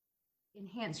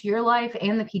enhance your life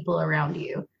and the people around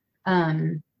you.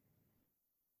 Um,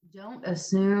 don't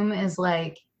assume is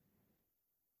like,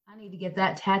 I need to get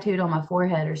that tattooed on my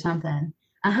forehead or something.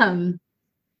 Um,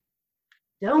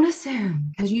 don't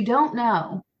assume because you don't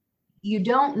know. You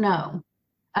don't know.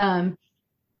 Um,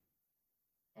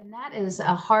 and that is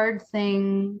a hard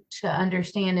thing to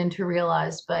understand and to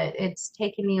realize, but it's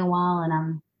taken me a while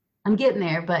and I'm getting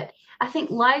there. But I think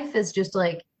life is just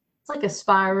like it's like a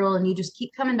spiral and you just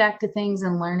keep coming back to things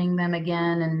and learning them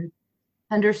again and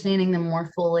understanding them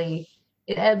more fully.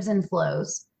 It ebbs and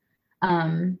flows.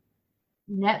 Um,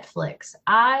 Netflix.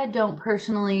 I don't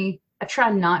personally, I try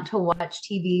not to watch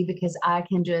TV because I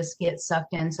can just get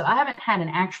sucked in. So I haven't had an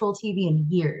actual TV in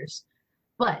years,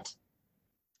 but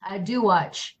I do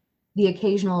watch the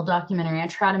occasional documentary. I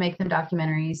try to make them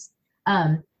documentaries.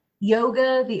 Um,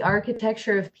 Yoga, the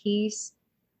Architecture of Peace,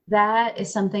 that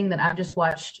is something that I've just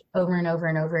watched over and over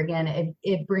and over again.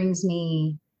 It brings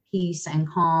me peace and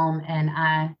calm, and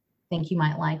I think you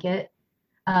might like it.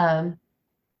 Um,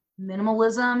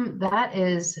 Minimalism, that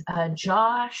is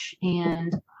Josh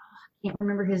and I can't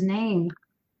remember his name.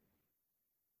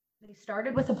 They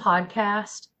started with a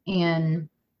podcast, and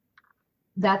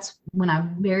that's when I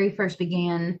very first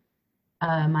began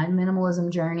my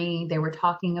minimalism journey. They were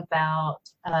talking about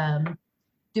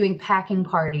doing packing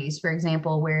parties, for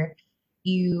example, where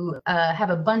you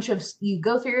have a bunch of, you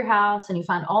go through your house and you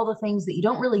find all the things that you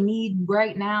don't really need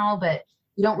right now, but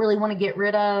you don't really want to get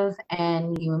rid of.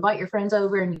 And you invite your friends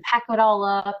over and you pack it all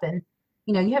up. And,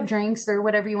 you know, you have drinks or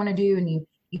whatever you want to do. And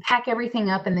you pack everything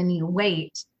up and then you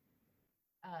wait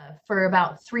for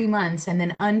about 3 months and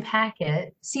then unpack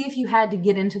it, see if you had to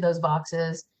get into those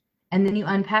boxes, and then you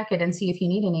unpack it and see if you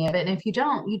need any of it. And if you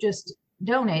don't, you just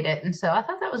donate it. And so I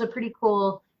thought that was a pretty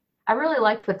cool, I really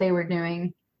liked what they were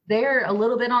doing. They're a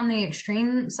little bit on the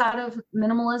extreme side of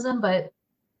minimalism, but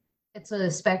it's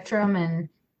a spectrum and,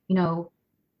 you know,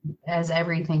 as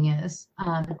everything is.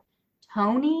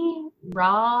 Tony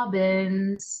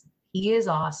Robbins, he is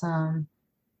awesome.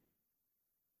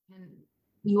 And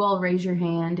you all raise your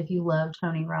hand if you love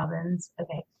Tony Robbins.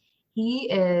 Okay.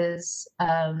 He is,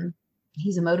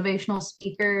 he's a motivational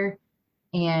speaker.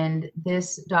 And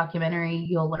this documentary,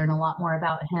 you'll learn a lot more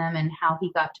about him and how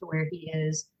he got to where he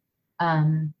is.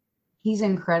 He's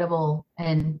incredible.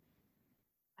 And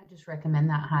I just recommend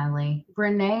that highly.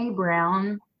 Brene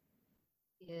Brown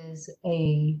is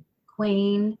a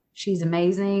queen. She's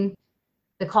amazing.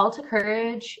 The Call to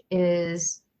Courage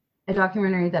is a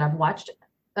documentary that I've watched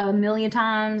a million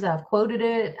times. I've quoted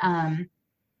it.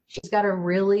 She's got a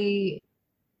really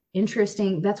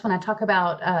interesting, that's when I talk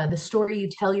about the story you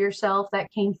tell yourself,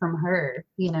 that came from her.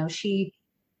 You know, she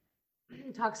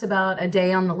talks about a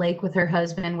day on the lake with her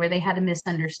husband where they had a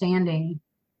misunderstanding.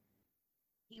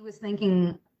 he was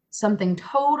thinking something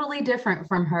totally different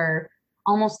from her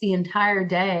almost the entire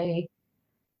day.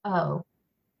 Oh,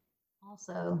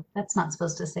 also, that's not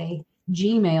supposed to say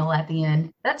Gmail at the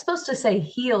end. That's supposed to say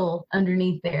heal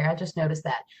underneath there. I just noticed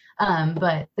that.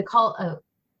 But the call, oh,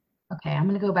 okay, I'm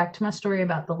going to go back to my story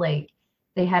about the lake.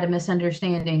 They had a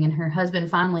misunderstanding, and her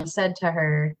husband finally said to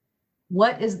her,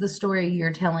 "What is the story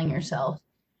you're telling yourself?"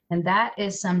 And that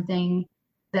is something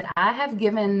that I have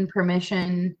given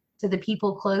permission to the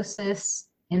people closest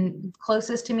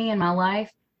to me in my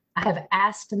life. I have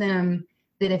asked them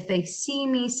that if they see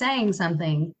me saying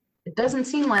something, it doesn't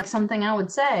seem like something I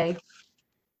would say,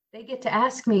 they get to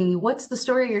ask me, "What's the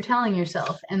story you're telling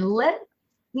yourself?" And let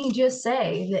me just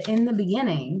say that in the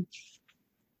beginning,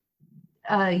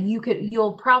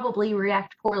 you'll probably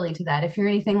react poorly to that if you're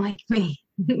anything like me.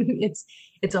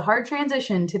 It's a hard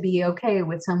transition to be okay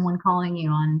with someone calling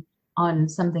you on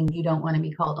something you don't want to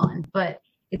be called on, but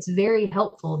it's very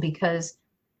helpful because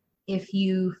if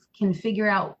you can figure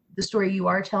out the story you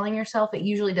are telling yourself, it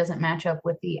usually doesn't match up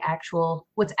with the actual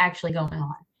what's actually going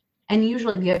on. And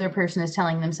usually the other person is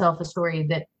telling themselves a story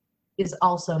that is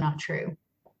also not true.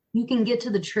 You can get to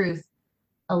the truth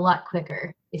a lot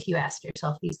quicker if you ask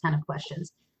yourself these kind of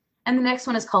questions. And the next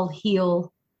one is called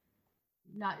heal,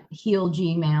 not heal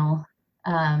Gmail.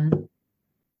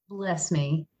 Bless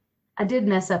me. I did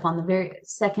mess up on the very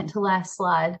second to last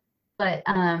slide, but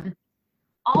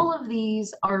all of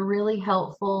these are really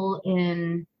helpful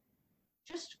in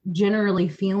just generally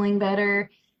feeling better.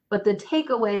 But the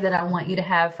takeaway that I want you to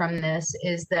have from this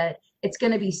is that it's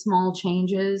going to be small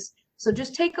changes. So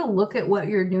just take a look at what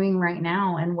you're doing right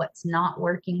now and what's not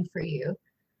working for you,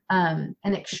 and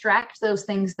extract those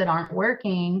things that aren't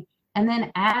working, and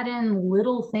then add in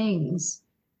little things,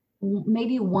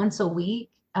 maybe once a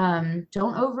week. Don't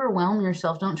overwhelm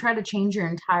yourself. Don't try to change your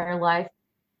entire life.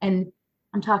 And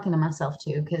I'm talking to myself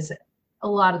too, because a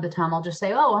lot of the time I'll just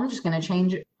say, "Oh, I'm just going to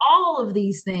change all of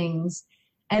these things."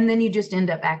 And then you just end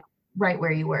up back right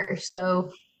where you were.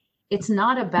 So it's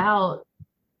not about,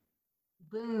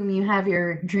 boom, you have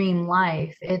your dream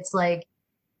life. It's like,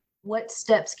 what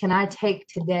steps can I take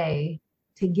today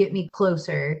to get me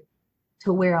closer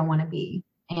to where I want to be?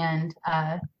 And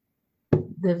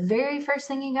the very first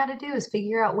thing you got to do is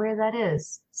figure out where that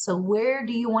is. So where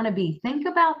do you want to be? Think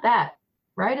about that.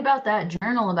 Write about that.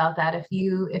 Journal about that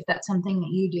if that's something that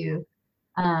you do.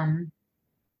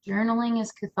 Journaling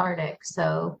is cathartic.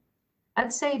 So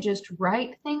I'd say just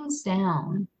write things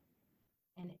down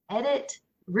and edit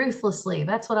ruthlessly.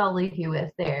 That's what I'll leave you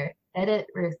with there. Edit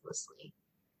ruthlessly.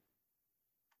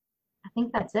 I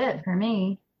think that's it for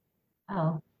me.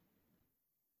 Oh,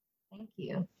 thank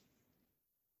you.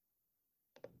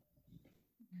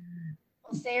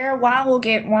 Sarah, while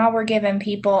we're giving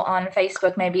people on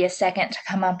Facebook maybe a second to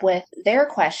come up with their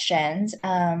questions,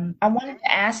 I wanted to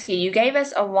ask you, you gave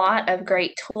us a lot of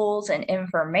great tools and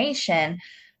information,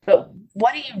 but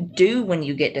what do you do when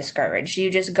you get discouraged? Do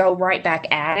you just go right back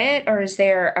at it, or is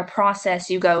there a process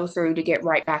you go through to get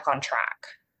right back on track?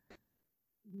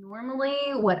 Normally,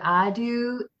 what I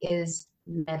do is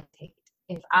meditate.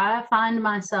 If I find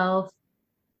myself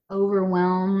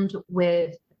overwhelmed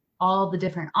with all the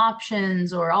different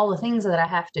options or all the things that I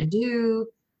have to do,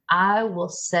 I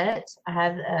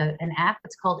have an app,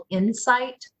 it's called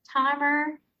Insight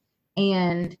Timer,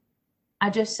 and I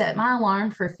just set my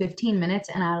alarm for 15 minutes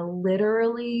and I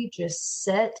literally just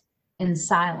sit in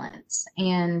silence.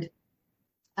 And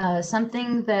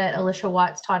something that Alicia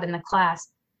Watts taught in the class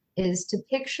is to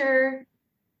picture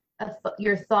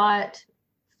your thought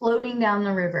floating down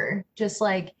the river, just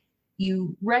like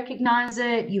you recognize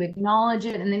it, you acknowledge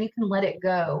it, and then you can let it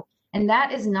go. And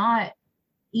that is not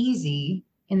easy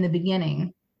in the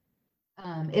beginning.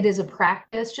 It is a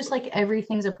practice, just like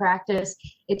everything's a practice.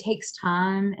 It takes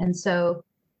time. And so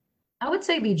I would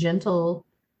say be gentle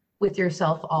with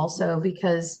yourself also,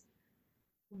 because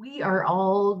we are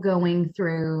all going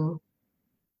through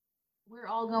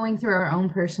our own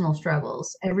personal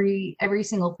struggles, every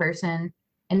single person,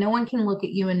 and no one can look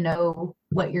at you and know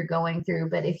what you're going through.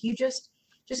 But if you just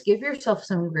give yourself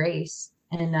some grace,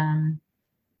 and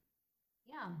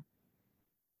yeah,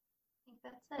 I think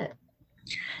that's it.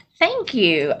 Thank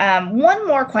you. One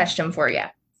more question for you.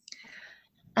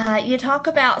 You talk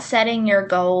about setting your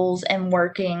goals and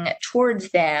working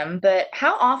towards them, but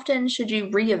how often should you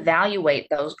reevaluate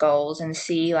those goals and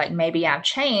see, like, maybe I've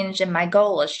changed and my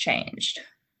goal has changed?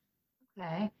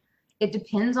 Okay. It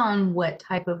depends on what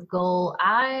type of goal.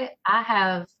 I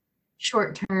have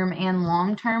short-term and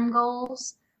long-term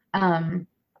goals. Um,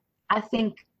 I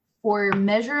think for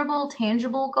measurable,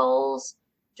 tangible goals,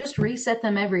 just reset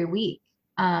them every week.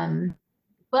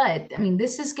 But I mean,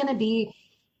 this is going to be,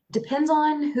 depends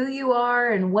on who you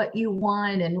are and what you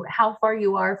want and how far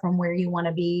you are from where you want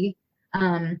to be.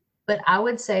 But I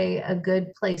would say a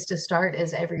good place to start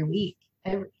is every week.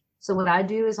 So what I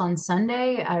do is on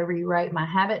Sunday, I rewrite my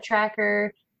habit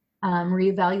tracker,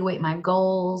 reevaluate my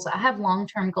goals. I have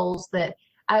long-term goals that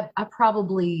I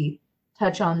probably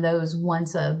touch on those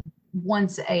once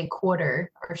a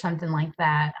quarter or something like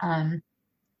that.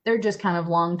 They're just kind of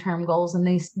long-term goals,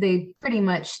 and they pretty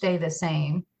much stay the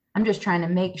same. I'm just trying to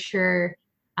make sure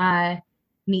I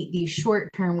meet these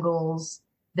short-term goals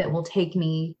that will take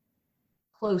me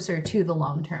closer to the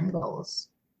long-term goals.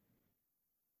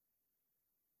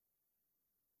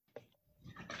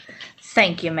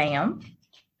 Thank you, ma'am.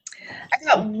 I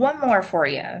got one more for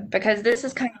you because this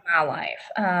is kind of my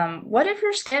life. What if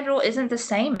your schedule isn't the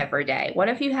same every day? What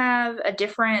if you have a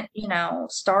different,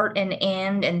 start and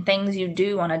end and things you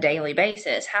do on a daily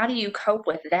basis? How do you cope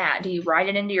with that? Do you write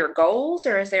it into your goals,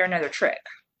 or is there another trick?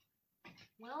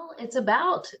 Well, it's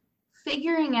about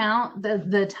figuring out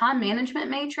the time management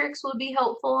matrix will be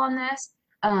helpful on this.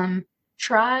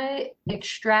 Try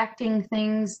extracting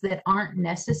things that aren't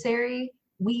necessary.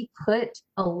 We put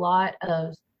a lot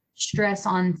of stress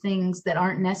on things that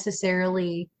aren't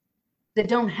necessarily, that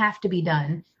don't have to be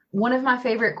done. One of my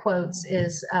favorite quotes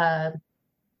is,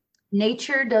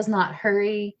 nature does not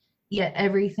hurry, yet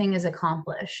everything is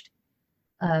accomplished.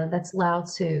 That's Lao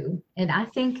Tzu. And I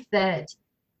think that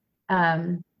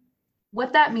um,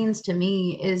 what that means to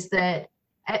me is that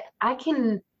I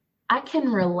can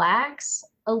relax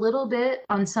a little bit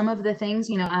on some of the things.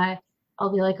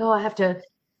 I'll be like, oh, I have to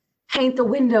paint the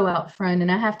window out front, and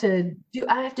I have to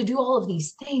do all of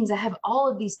these things. I have all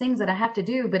of these things that I have to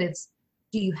do, but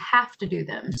do you have to do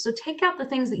them? So take out the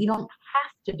things that you don't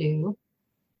have to do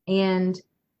and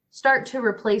start to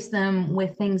replace them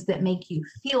with things that make you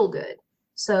feel good.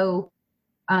 So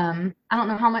I don't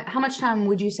know how much time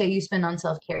would you say you spend on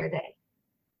self-care a day?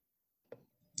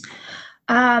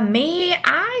 Me,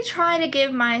 I try to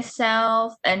give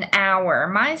myself an hour.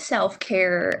 My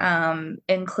self-care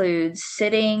includes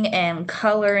sitting and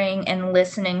coloring and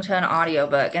listening to an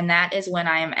audiobook, and that is when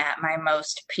I am at my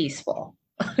most peaceful.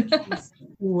 It's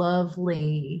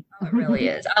lovely. It really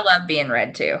is. I love being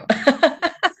read to.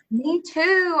 Me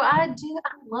too. I do.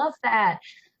 I love that.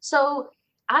 So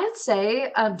I'd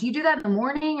say, do you do that in the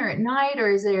morning or at night, or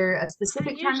is there a I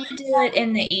specific time you usually do do it that?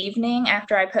 in the evening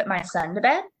after I put my son to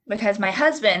bed because my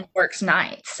husband works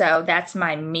nights, so that's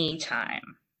my me time.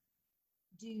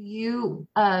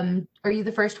 Are you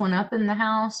the first one up in the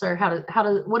house, or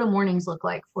what do mornings look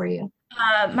like for you?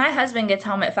 My husband gets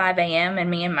home at 5 a.m. and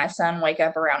me and my son wake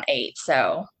up around 8.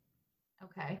 So,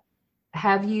 Okay.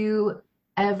 Have you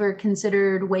ever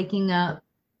considered waking up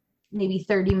maybe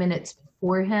 30 minutes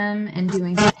before him and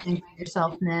doing something for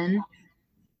yourself then?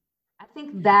 I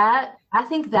think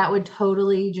that would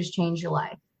totally just change your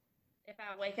life. if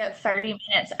I wake up 30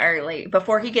 minutes early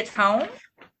before he gets home,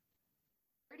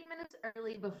 30 minutes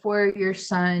early before your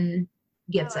son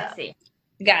oh, gets I up. see.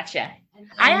 Gotcha. And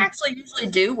I then actually usually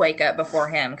do wake up before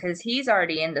him because he's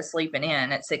already into sleeping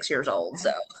in at 6 years old.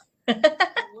 So,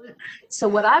 so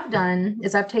what I've done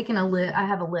is I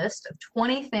have a list of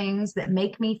 20 things that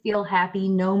make me feel happy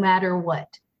no matter what.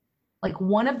 Like,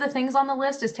 one of the things on the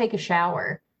list is take a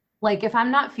shower. Like, if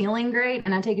I'm not feeling great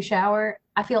and I take a shower,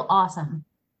 I feel awesome.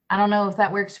 I don't know if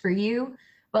that works for you,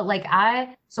 but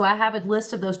so I have a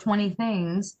list of those 20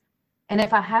 things. And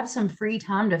if I have some free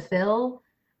time to fill,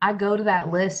 I go to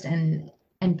that list and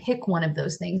pick one of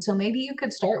those things. So maybe you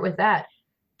could start with that.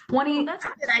 oh, 20 that's a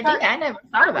good idea. start I never thought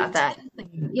start about with that. 10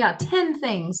 things. Yeah, 10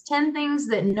 things. 10 things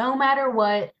that no matter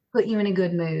what put you in a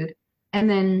good mood. And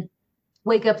then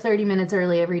wake up 30 minutes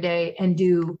early every day and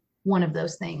do one of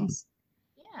those things.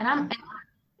 And Yeah.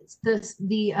 it's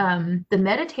the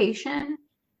meditation,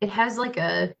 it has like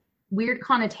a weird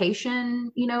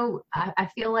connotation, I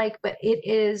feel like, but it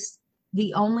is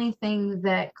the only thing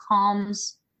that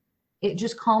it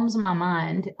just calms my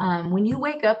mind. When you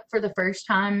wake up for the first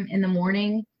time in the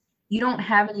morning, you don't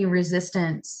have any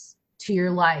resistance to your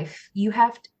life.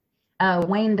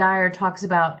 Wayne Dyer talks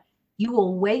about, you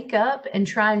will wake up and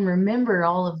try and remember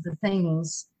all of the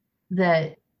things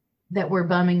that were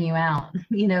bumming you out.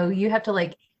 You have to,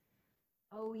 like,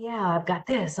 oh yeah, I've got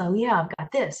this. Oh yeah, I've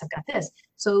got this. I've got this.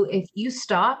 So if you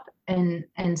stop and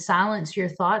silence your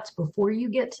thoughts before you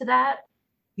get to that,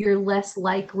 you're less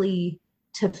likely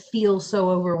to feel so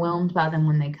overwhelmed by them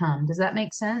when they come. Does that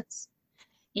make sense?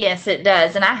 Yes, it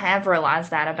does. And I have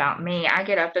realized that about me. I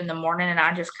get up in the morning and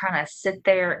I just kind of sit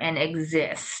there and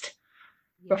exist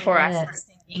before I start Yes.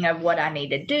 thinking of what I need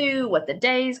to do, what the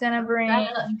day's going to Soak that bring. up.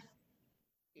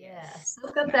 Yeah. Yes.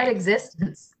 Soak up that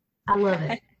existence. I love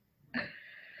it.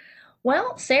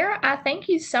 Well, Sarah, I thank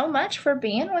you so much for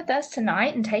being with us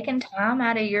tonight and taking time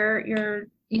out of your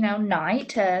night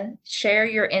to share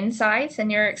your insights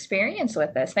and your experience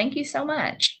with us. Thank you so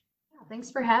much. Yeah, thanks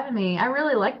for having me. I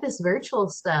really like this virtual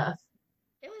stuff.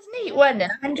 It was neat, wasn't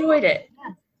it? I enjoyed it.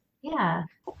 Yeah. Yeah.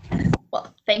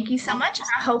 Well, thank you so much.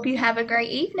 I hope you have a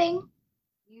great evening.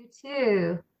 You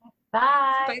too.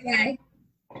 Bye. Bye bye.